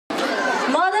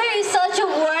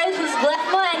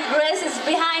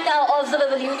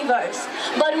level universe.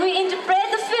 But we interpret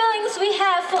the feelings we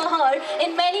have for her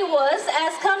in many words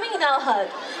as coming in our heart.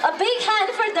 A big hand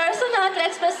for Darshana to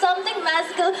express something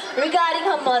magical regarding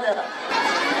her mother.